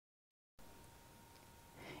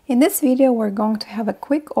In this video, we're going to have a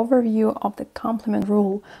quick overview of the complement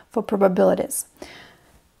rule for probabilities.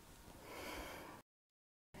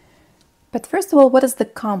 But first of all, what is the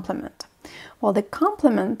complement? Well, the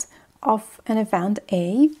complement of an event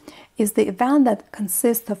A is the event that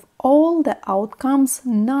consists of all the outcomes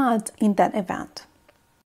not in that event.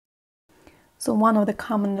 So one of the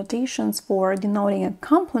common notations for denoting a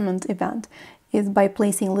complement event is by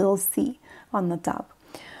placing little c on the top.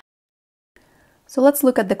 So let's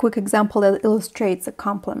look at the quick example that illustrates a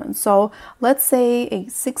complement. So let's say a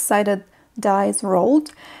 6-sided die is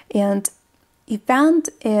rolled and event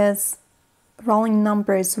is rolling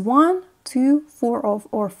numbers 1, 2, 4,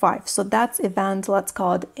 or 5. So that's event, let's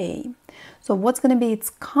call it A. So what's going to be its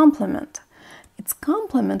complement? Its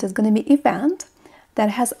complement is going to be event that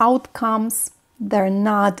has outcomes that are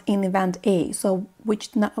not in event A. So which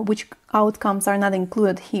outcomes are not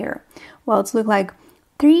included here? Well, it's look like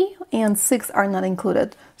 3 and 6 are not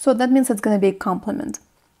included. So that means it's going to be a complement.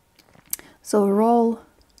 So roll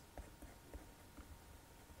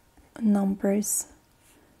numbers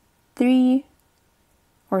 3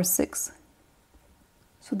 or 6.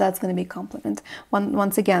 So that's going to be complement.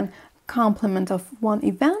 Once again, complement of one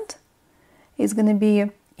event is going to be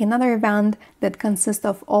another event that consists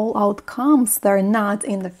of all outcomes that are not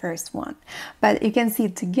in the first one. But you can see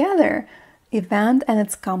together, event and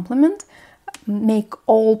its complement make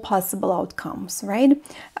all possible outcomes, right?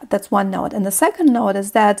 That's one note. And the second note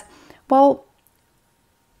is that, well,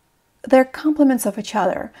 they're complements of each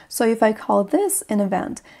other. So if I call this an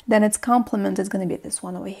event, then its complement is going to be this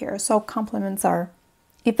one over here. So complements are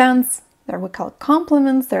events, that we call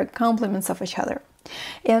complements, they're complements of each other.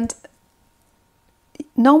 And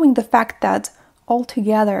knowing the fact that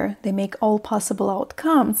altogether they make all possible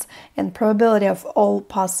outcomes and probability of all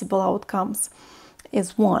possible outcomes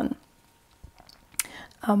is 1.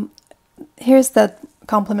 Here's that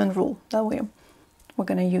complement rule that we're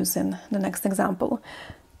going to use in the next example.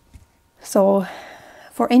 So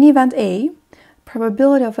for any event A,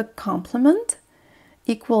 probability of a complement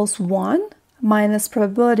equals 1 minus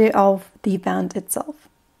probability of the event itself.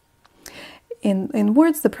 In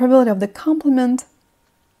words, the probability of the complement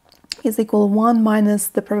is equal to 1 minus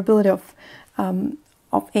the probability of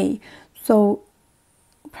A. So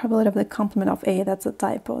probability of the complement of A, that's a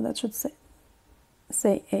typo, that should say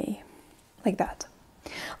A, like that.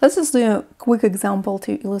 Let's just do a quick example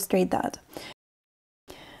to illustrate that.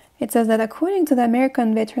 It says that according to the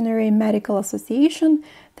American Veterinary Medical Association,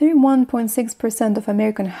 31.6% of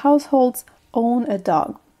American households own a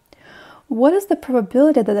dog. What is the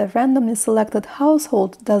probability that a randomly selected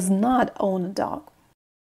household does not own a dog?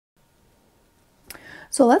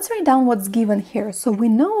 So let's write down what's given here. So we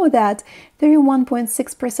know that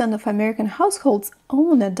 31.6% of American households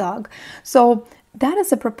own a dog. So that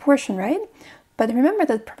is a proportion, right? But remember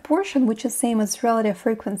that proportion, which is same as relative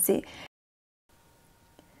frequency,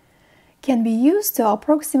 can be used to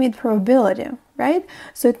approximate probability, right?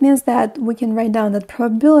 So it means that we can write down that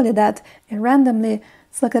probability that a randomly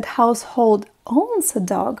selected household owns a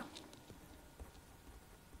dog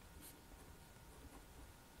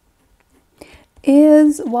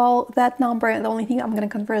is, well, that number, the only thing I'm going to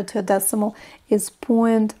convert it to a decimal, is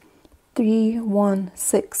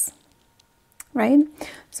 0.316, right?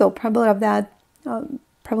 So probability of that,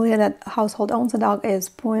 probability that household owns a dog is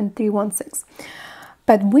 0.316.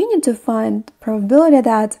 But we need to find probability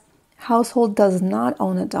that household does not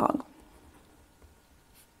own a dog.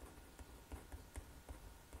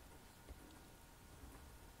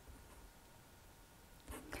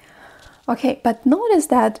 Okay, but notice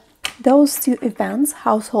that those two events,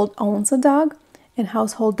 household owns a dog and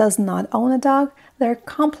household does not own a dog, they're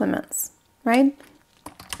complements, right?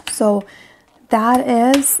 So that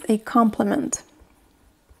is a complement.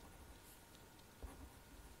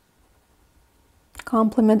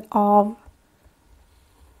 Complement of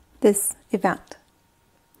this event.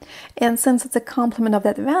 And since it's a complement of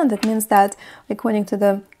that event, it means that according to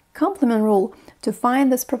the complement rule, to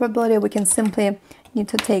find this probability, we can simply need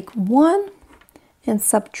to take 1 and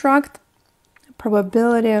subtract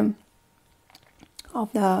probability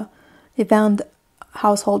of the event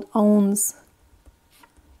household owns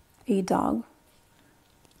a dog.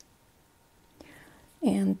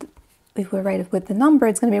 And if we write it with the number,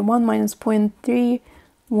 it's going to be 1 minus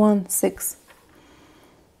 0.316.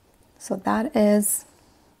 So that is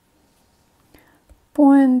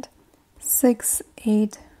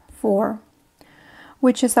 0.684,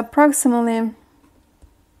 which is approximately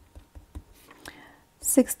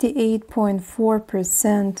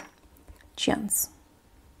 68.4% chance.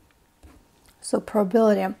 So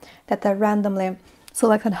probability that a randomly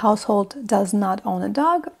selected household does not own a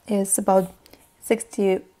dog is about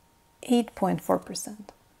 68 8.4%.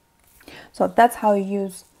 So that's how you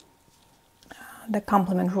use the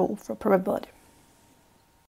complement rule for probability.